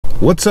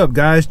What's up,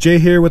 guys? Jay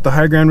here with the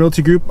High Ground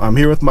Realty Group. I'm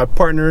here with my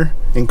partner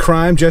in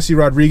crime, Jesse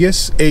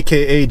Rodriguez,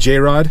 aka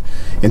J-Rod.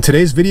 In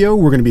today's video,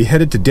 we're going to be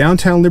headed to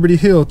downtown Liberty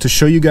Hill to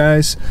show you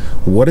guys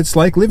what it's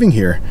like living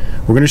here.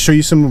 We're going to show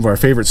you some of our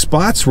favorite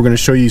spots. We're going to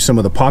show you some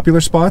of the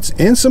popular spots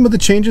and some of the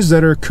changes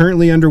that are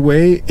currently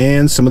underway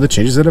and some of the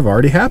changes that have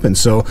already happened.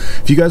 So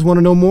if you guys want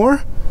to know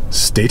more,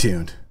 stay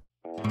tuned.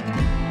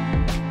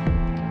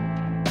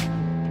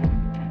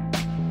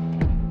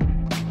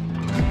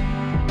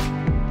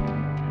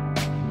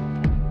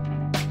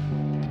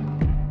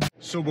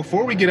 So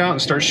before we get out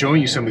and start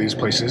showing you some of these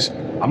places,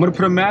 I'm going to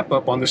put a map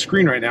up on the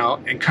screen right now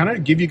and kind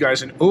of give you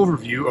guys an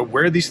overview of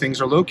where these things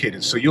are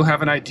located. So you'll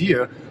have an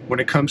idea when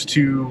it comes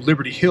to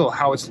Liberty Hill,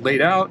 how it's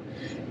laid out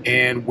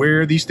and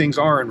where these things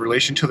are in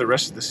relation to the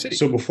rest of the city.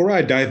 So before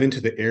I dive into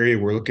the area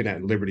we're looking at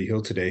in Liberty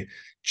Hill today,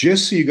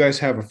 just so you guys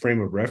have a frame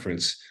of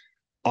reference,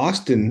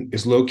 Austin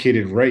is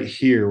located right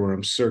here where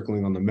I'm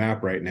circling on the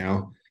map right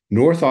now.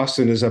 North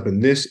Austin is up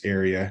in this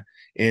area.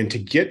 And to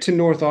get to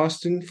North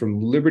Austin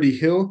from Liberty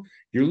Hill,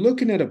 you're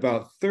looking at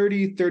about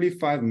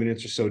 30-35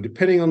 minutes or so,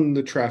 depending on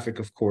the traffic,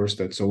 of course.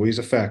 That's always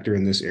a factor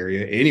in this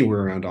area,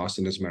 anywhere around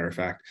Austin, as a matter of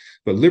fact.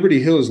 But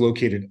Liberty Hill is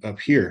located up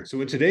here. So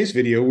in today's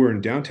video, we're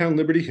in downtown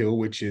Liberty Hill,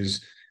 which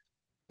is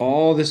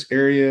all this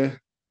area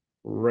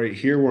right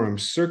here where I'm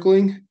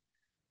circling.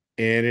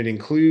 And it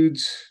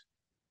includes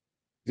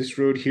this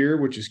road here,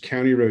 which is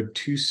County Road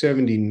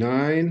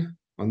 279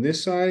 on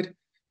this side,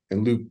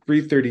 and Loop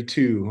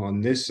 332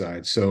 on this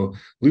side. So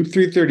Loop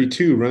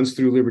 332 runs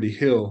through Liberty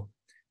Hill,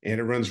 and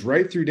it runs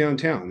right through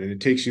downtown, and it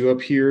takes you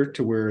up here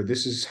to where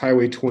this is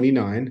Highway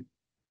 29,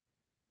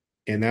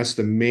 and that's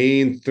the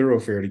main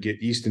thoroughfare to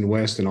get east and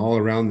west and all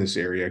around this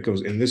area. It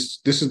goes, and this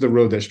is the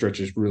road that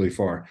stretches really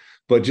far.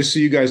 But just so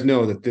you guys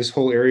know that this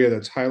whole area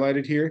that's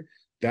highlighted here,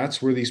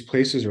 that's where these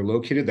places are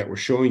located that we're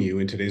showing you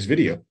in today's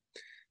video.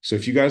 So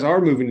if you guys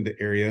are moving to the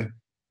area,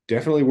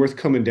 definitely worth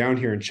coming down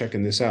here and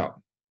checking this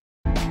out.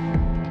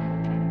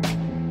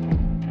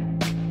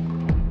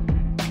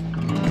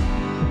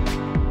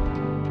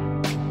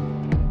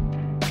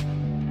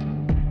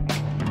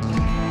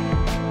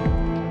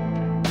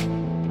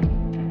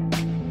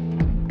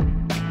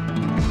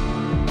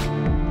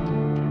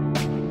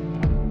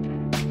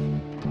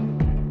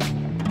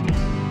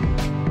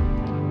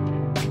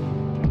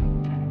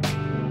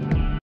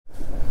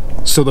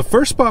 So the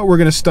first spot we're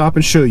going to stop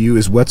and show you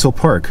is Wetzel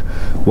Park.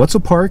 Wetzel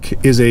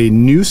Park is a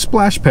new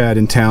splash pad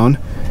in town,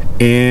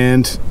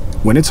 and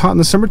when it's hot in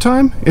the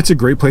summertime, it's a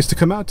great place to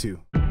come out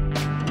to.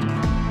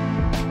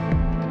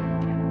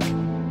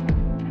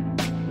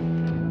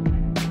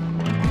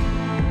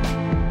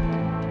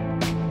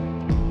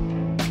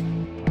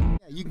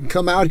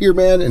 Come out here,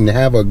 man, and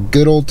have a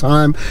good old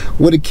time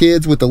with the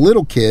kids, with the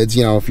little kids.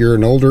 You know, if you're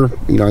an older,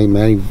 you know,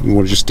 man, you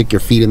want to just stick your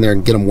feet in there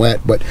and get them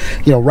wet. But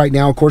you know, right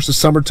now, of course, the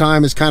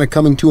summertime is kind of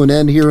coming to an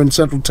end here in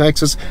Central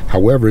Texas.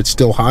 However, it's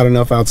still hot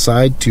enough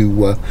outside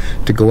to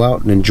go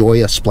out and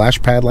enjoy a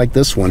splash pad like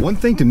this one. One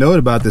thing to note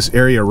about this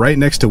area right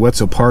next to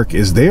Wetzel Park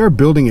is they are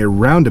building a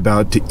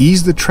roundabout to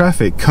ease the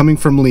traffic coming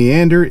from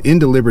Leander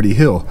into Liberty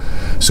Hill.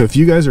 So if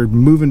you guys are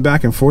moving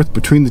back and forth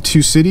between the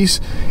two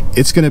cities,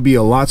 it's going to be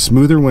a lot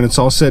smoother when it's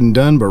all said and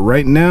done. But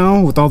right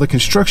now, with all the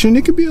construction,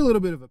 it could be a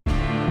little bit of a...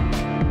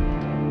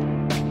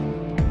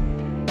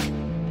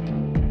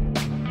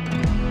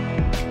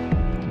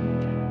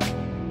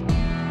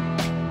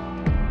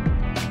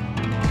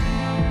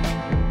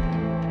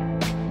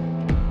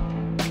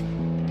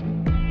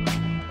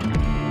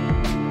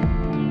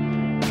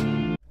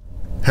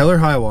 Hell or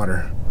high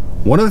water.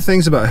 One of the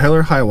things about hell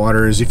or high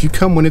water is if you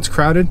come when it's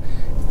crowded,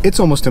 it's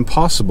almost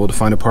impossible to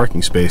find a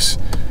parking space.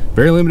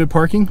 Very limited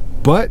parking,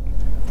 but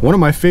one of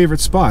my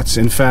favorite spots.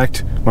 In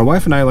fact, my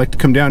wife and I like to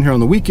come down here on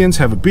the weekends,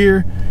 have a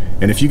beer,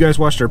 and if you guys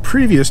watched our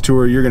previous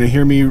tour, you're going to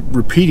hear me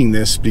repeating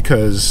this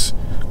because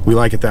we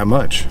like it that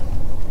much.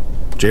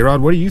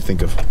 J-Rod, what do you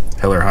think of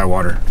hell or high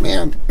water?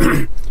 Man,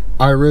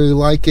 I really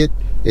like it.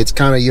 It's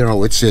kind of, you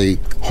know, it's a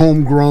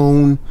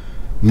homegrown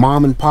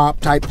mom and pop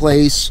type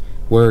place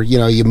where, you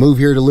know, you move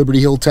here to Liberty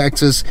Hill,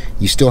 Texas,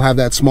 you still have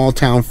that small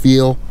town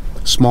feel,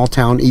 small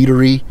town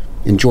eatery,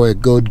 enjoy a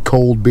good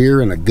cold beer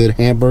and a good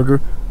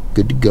hamburger.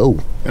 Good to go.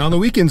 And on the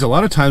weekends, a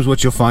lot of times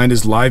what you'll find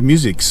is live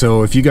music.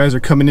 So if you guys are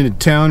coming into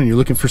town and you're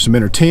looking for some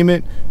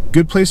entertainment,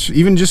 good place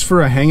even just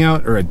for a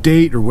hangout or a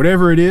date or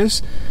whatever it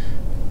is,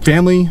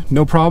 family,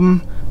 no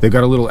problem. They've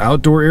got a little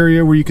outdoor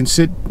area where you can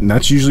sit, and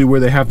that's usually where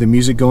they have the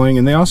music going.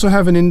 And they also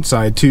have an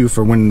inside too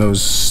for when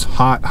those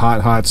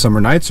hot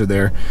summer nights are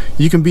there.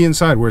 You can be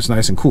inside where it's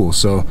nice and cool.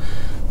 So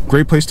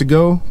great place to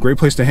go, great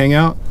place to hang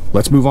out.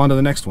 Let's move on to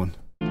the next one.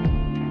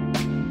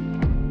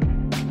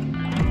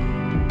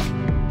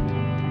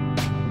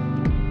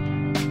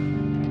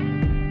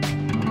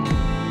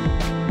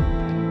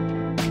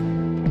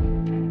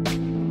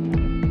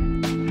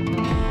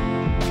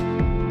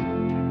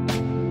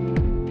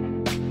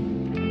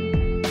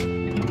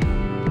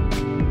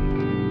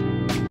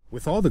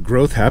 With all the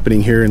growth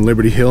happening here in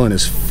Liberty Hill and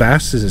as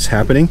fast as it's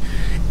happening,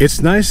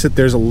 it's nice that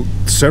there's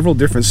several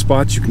different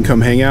spots you can come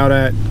hang out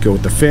at, go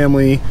with the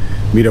family,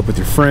 meet up with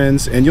your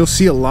friends, and you'll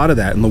see a lot of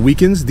that. On the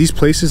weekends, these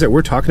places that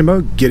we're talking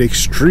about get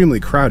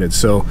extremely crowded,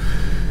 so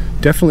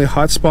definitely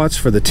hot spots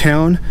for the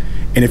town.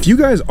 And if you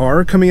guys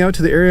are coming out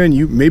to the area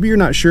and maybe you're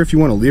not sure if you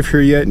want to live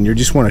here yet and you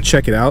just want to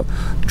check it out,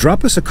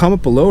 drop us a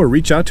comment below or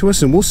reach out to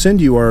us and we'll send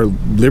you our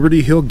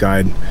Liberty Hill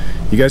guide.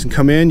 You guys can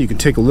come in, you can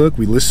take a look.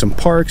 We list some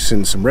parks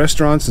and some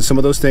restaurants and some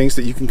of those things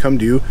that you can come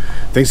do.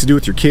 Things to do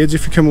with your kids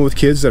if you're coming with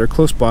kids that are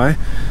close by.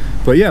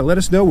 But yeah, let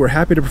us know. We're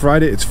happy to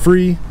provide it. It's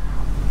free,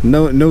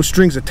 no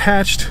strings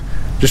attached.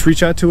 Just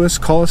reach out to us,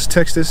 call us,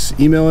 text us,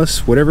 email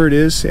us, whatever it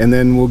is, and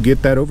then we'll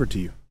get that over to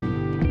you.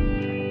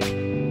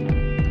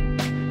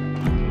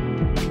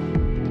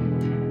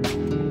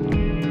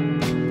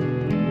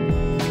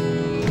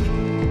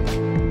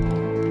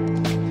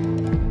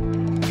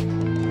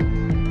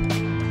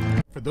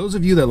 For those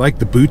of you that like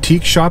the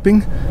boutique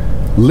shopping,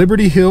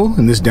 Liberty Hill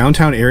in this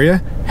downtown area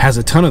has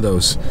a ton of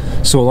those.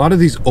 So a lot of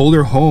these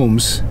older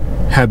homes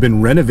have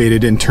been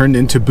renovated and turned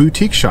into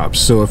boutique shops.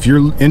 So if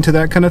you're into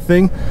that kind of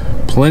thing,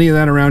 plenty of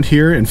that around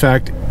here. In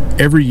fact,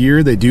 every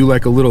year they do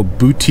like a little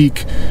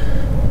boutique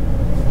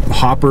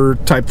hopper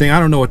type thing. I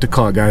don't know what to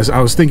call it, guys.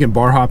 I was thinking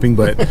bar hopping,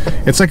 but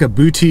it's like a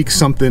boutique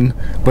something,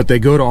 but they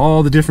go to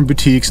all the different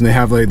boutiques and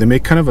they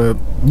make kind of a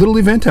little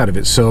event out of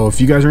it. So if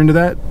you guys are into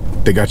that,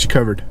 they got you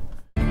covered.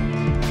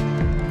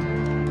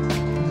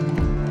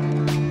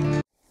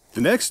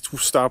 The next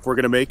stop we're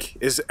going to make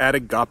is at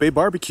Agape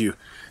Barbecue.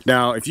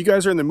 Now, if you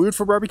guys are in the mood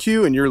for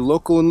barbecue and you're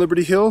local in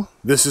Liberty Hill,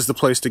 this is the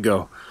place to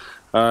go.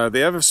 They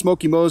have a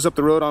Smoky Moe's up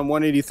the road on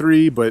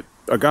 183, but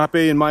Agape,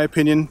 in my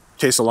opinion,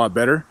 tastes a lot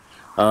better.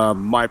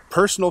 My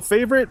personal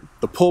favorite,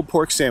 the pulled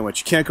pork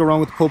sandwich. You can't go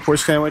wrong with the pulled pork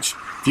sandwich.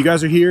 If you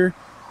guys are here,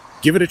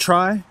 give it a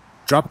try.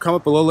 Drop a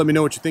comment below, let me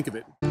know what you think of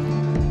it.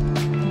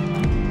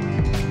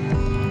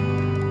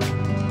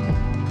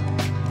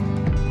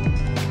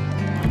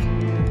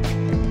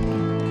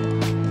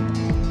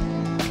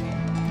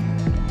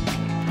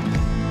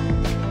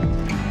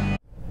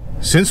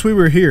 Since we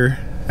were here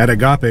at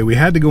Agape, we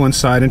had to go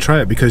inside and try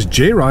it because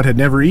J-Rod had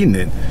never eaten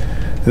it.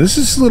 This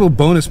is a little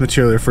bonus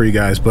material for you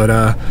guys, but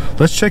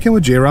let's check in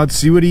with J-Rod,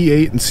 see what he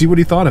ate and see what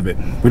he thought of it.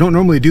 We don't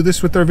normally do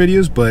this with our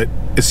videos, but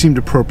it seemed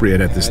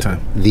appropriate at this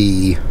time.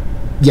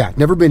 Yeah,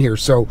 never been here.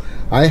 So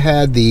I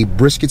had the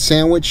brisket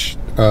sandwich,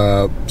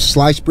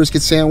 sliced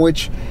brisket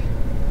sandwich,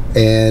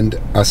 and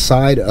a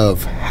side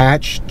of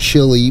Hatch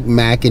chili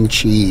mac and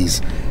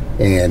cheese.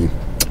 And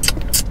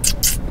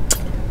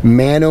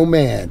man, oh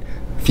man,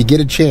 if you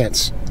get a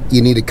chance,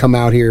 you need to come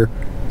out here,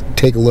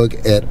 take a look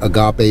at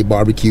Agape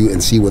Barbecue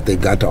and see what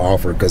they've got to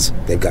offer, because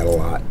they've got a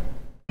lot.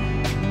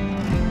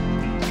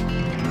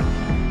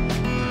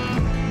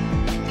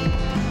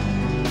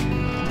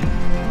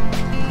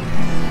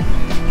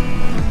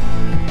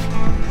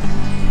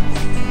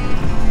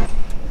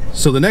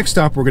 So the next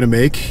stop we're going to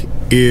make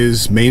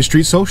is Main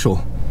Street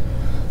Social.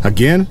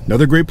 Again,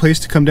 another great place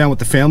to come down with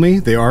the family.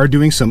 They are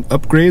doing some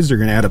upgrades. They're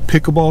going to add a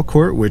pickleball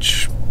court,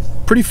 which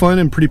pretty fun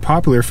and pretty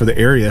popular for the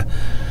area.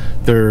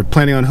 They're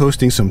planning on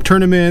hosting some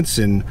tournaments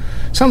and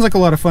sounds like a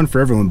lot of fun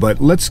for everyone.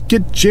 But let's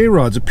get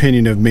J-Rod's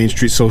opinion of Main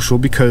Street Social,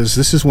 because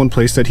this is one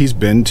place that he's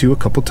been to a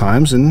couple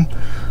times, and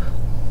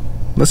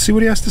let's see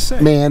what he has to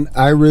say. Man,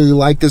 I really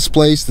like this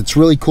place. It's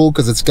really cool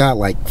because it's got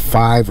like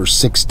 5 or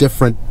 6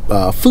 different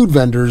food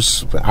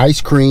vendors: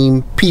 ice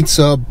cream,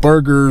 pizza,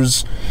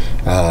 burgers,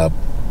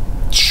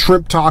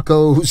 shrimp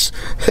tacos,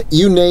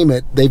 you name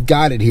it, they've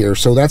got it here.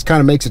 So that's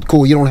kind of makes it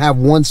cool. You don't have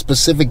one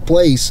specific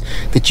place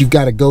that you've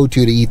got to go to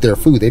eat their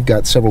food. They've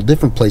got several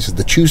different places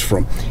to choose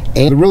from.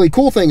 And the really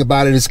cool thing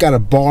about it, it's got a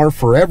bar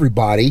for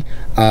everybody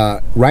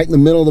right in the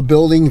middle of the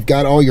building. You've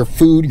got all your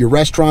food, your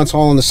restaurants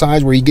all on the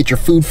sides where you get your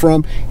food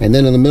from, and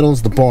then in the middle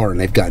is the bar, and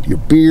they've got your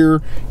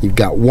beer, you've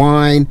got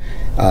wine,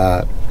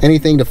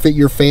 anything to fit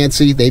your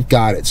fancy, they've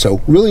got it.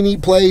 So really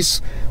neat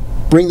place.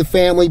 Bring the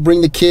family,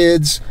 bring the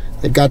kids.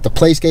 They've got the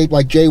playscape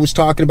like Jay was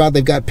talking about.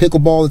 They've got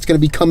pickleball that's going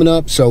to be coming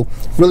up. So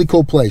really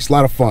cool place, a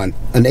lot of fun,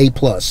 an A+.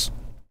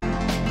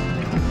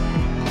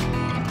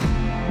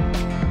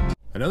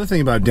 Another thing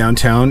about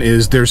downtown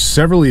is there's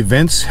several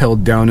events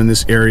held down in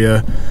this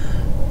area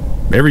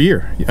every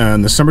year.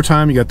 In the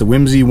summertime, you got the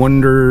Whimsy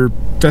Wonder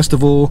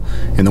Festival.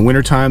 In the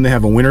wintertime, they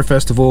have a winter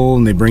festival,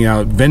 and they bring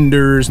out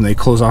vendors, and they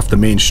close off the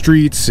main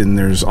streets, and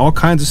there's all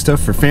kinds of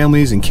stuff for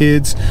families and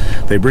kids.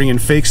 They bring in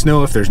fake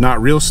snow if there's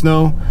not real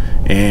snow,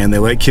 and they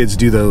let kids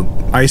do the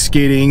ice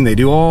skating. They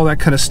do all that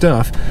kind of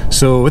stuff.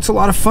 So it's a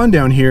lot of fun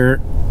down here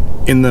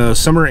in the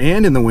summer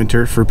and in the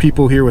winter for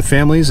people here with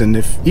families, and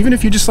even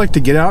if you just like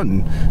to get out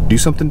and do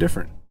something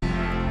different.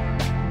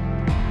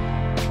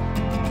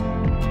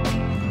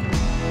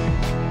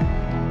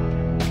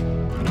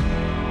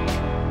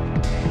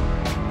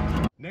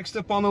 Next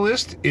up on the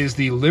list is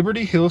the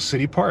Liberty Hill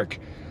City Park.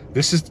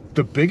 This is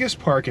the biggest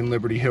park in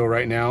Liberty Hill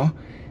right now,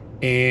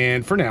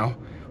 and for now.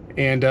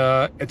 And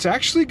it's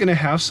actually going to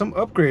have some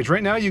upgrades.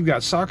 Right now you've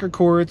got soccer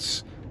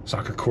courts,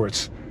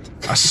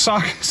 a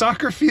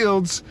soccer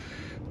fields,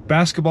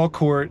 basketball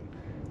court,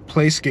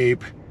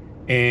 playscape,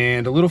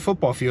 and a little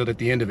football field at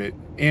the end of it.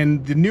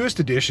 And the newest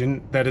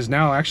addition that is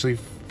now actually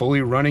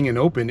fully running and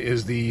open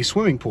is the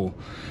swimming pool.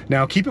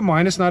 Now keep in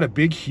mind, it's not a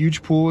big,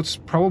 huge pool. It's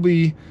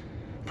probably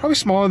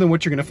smaller than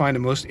what you're gonna find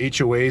in most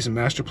HOAs and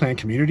master plan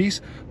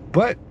communities,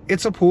 but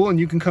it's a pool and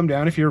you can come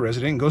down if you're a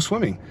resident and go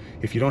swimming.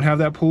 If you don't have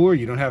that pool or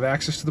you don't have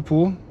access to the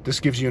pool, this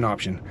gives you an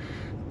option.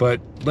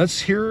 But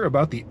let's hear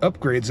about the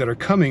upgrades that are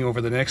coming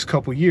over the next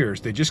couple years.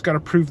 They just got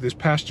approved this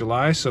past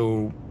July,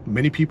 so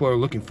many people are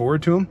looking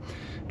forward to them.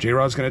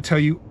 J-Rod's gonna tell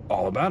you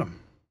all about them.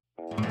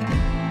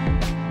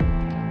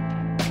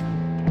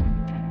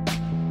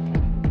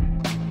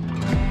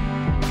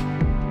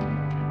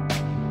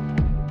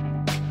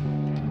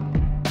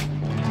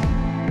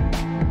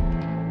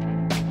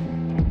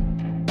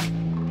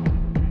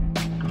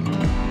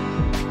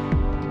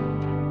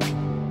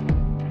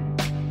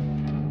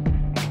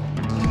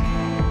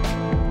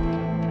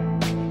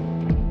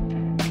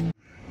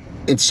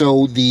 And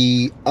so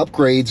the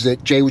upgrades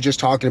that Jay was just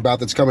talking about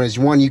that's coming is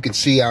one you can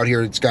see out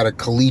here. It's got a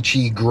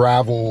caliche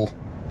gravel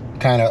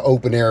kind of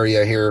open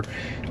area here.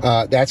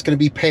 That's going to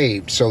be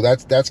paved. So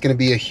that's going to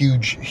be a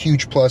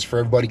huge plus for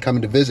everybody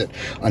coming to visit.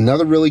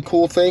 Another really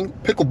cool thing,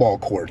 pickleball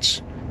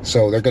courts.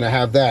 So they're going to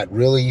have that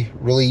really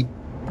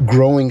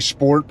growing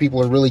sport.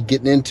 People are really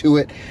getting into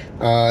it.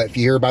 If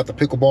you hear about the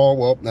pickleball,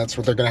 well, that's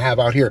what they're going to have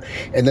out here.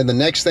 And then the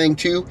next thing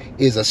too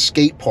is a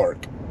skate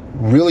park.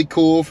 Really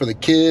cool for the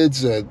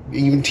kids,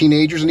 even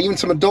teenagers, and even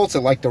some adults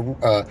that like to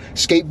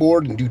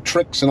skateboard and do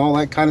tricks and all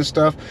that kind of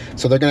stuff.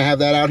 So they're going to have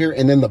that out here.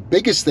 And then the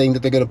biggest thing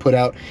that they're going to put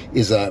out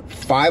is a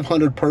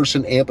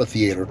 500-person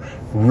amphitheater.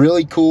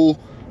 Really cool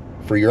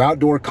for your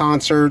outdoor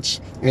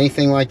concerts,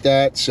 anything like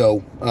that.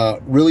 So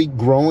really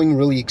growing,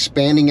 really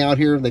expanding out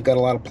here. They've got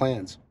a lot of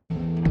plans.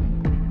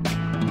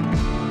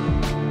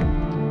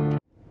 A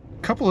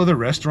couple other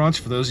restaurants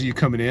for those of you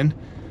coming in.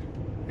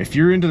 If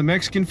you're into the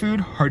Mexican food,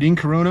 Jardín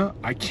Corona,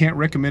 I can't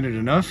recommend it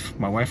enough.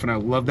 My wife and I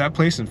love that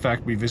place. In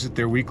fact, we visit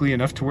there weekly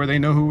enough to where they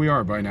know who we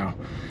are by now.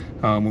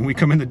 When we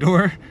come in the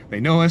door, they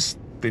know us,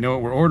 they know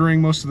what we're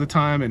ordering most of the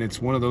time, and it's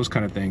one of those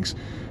kind of things.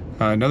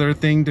 Another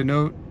thing to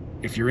note,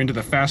 if you're into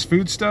the fast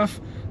food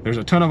stuff, there's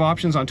a ton of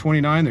options on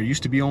 29. There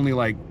used to be only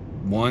like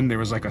one. There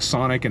was like a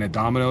Sonic and a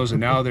Domino's, and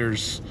now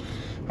there's,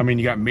 I mean,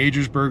 you got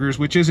Major's Burgers,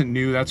 which isn't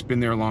new. That's been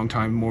there a long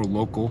time, more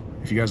local.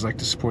 If you guys like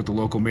to support the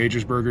local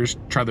Major's Burgers,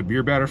 try the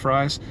beer batter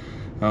fries.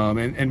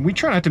 And we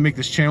try not to make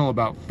this channel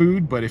about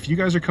food, but if you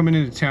guys are coming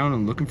into town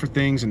and looking for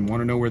things and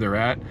want to know where they're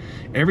at,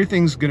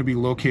 everything's going to be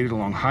located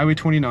along Highway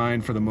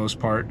 29 for the most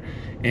part.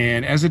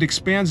 And as it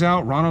expands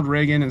out, Ronald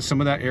Reagan and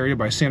some of that area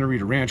by Santa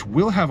Rita Ranch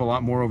will have a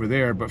lot more over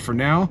there. But for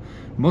now,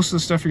 most of the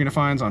stuff you're going to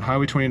find is on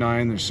Highway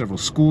 29. There's several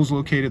schools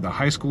located. The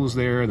high school is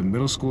there. The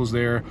middle school is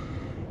there.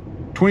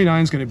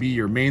 29 is going to be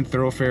your main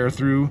thoroughfare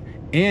through,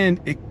 and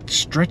it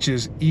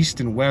stretches east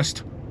and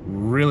west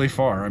really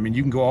far. I mean,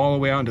 you can go all the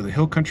way out into the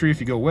hill country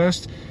if you go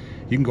west.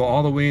 You can go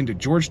all the way into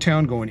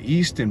Georgetown going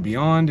east and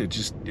beyond.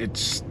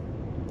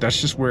 That's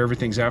just where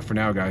everything's at for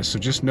now, guys. So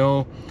just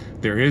know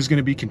there is going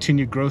to be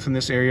continued growth in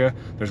this area.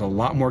 There's a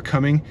lot more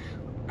coming.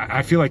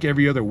 I feel like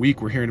every other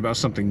week we're hearing about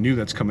something new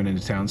that's coming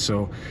into town.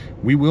 So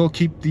we will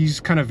keep these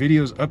kind of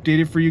videos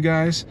updated for you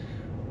guys.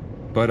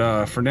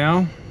 But for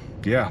now,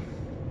 yeah.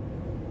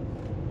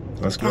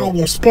 Let's go. Kind of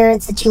your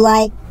spirits that you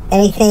like?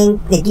 Anything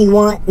that you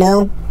want?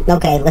 No?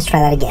 Okay, let's try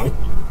that again.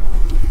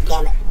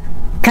 Damn it.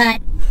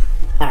 Cut!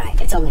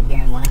 Alright, it's only beer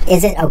and wine.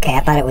 Is it? Okay,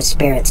 I thought it was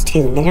spirits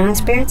too. They don't have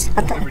spirits?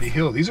 I thought... Liberty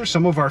Hill. These are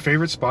some of our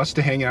favorite spots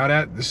to hang out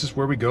at. This is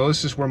where we go.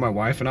 This is where my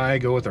wife and I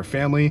go with our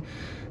family.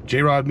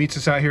 J-Rod meets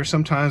us out here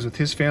sometimes with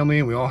his family,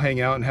 and we all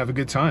hang out and have a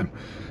good time.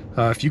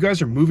 If you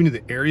guys are moving to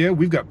the area,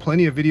 we've got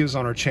plenty of videos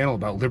on our channel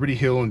about Liberty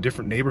Hill and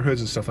different neighborhoods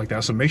and stuff like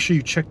that, so make sure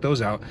you check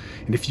those out.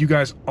 And if you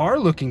guys are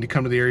looking to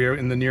come to the area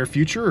in the near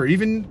future or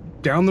even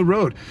down the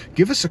road,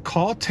 give us a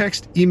call,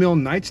 text, email,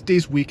 nights,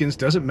 days, weekends,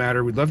 doesn't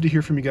matter. We'd love to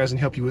hear from you guys and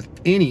help you with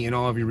any and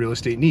all of your real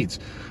estate needs.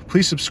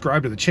 Please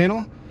subscribe to the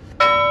channel,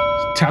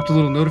 tap the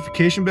little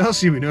notification bell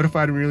so you'll be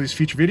notified when we release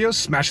future videos.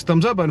 Smash the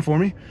thumbs up button for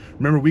me.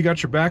 Remember, we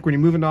got your back when you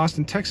move into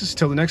Austin, Texas.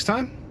 Till the next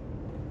time,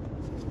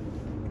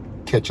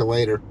 catch you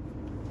later.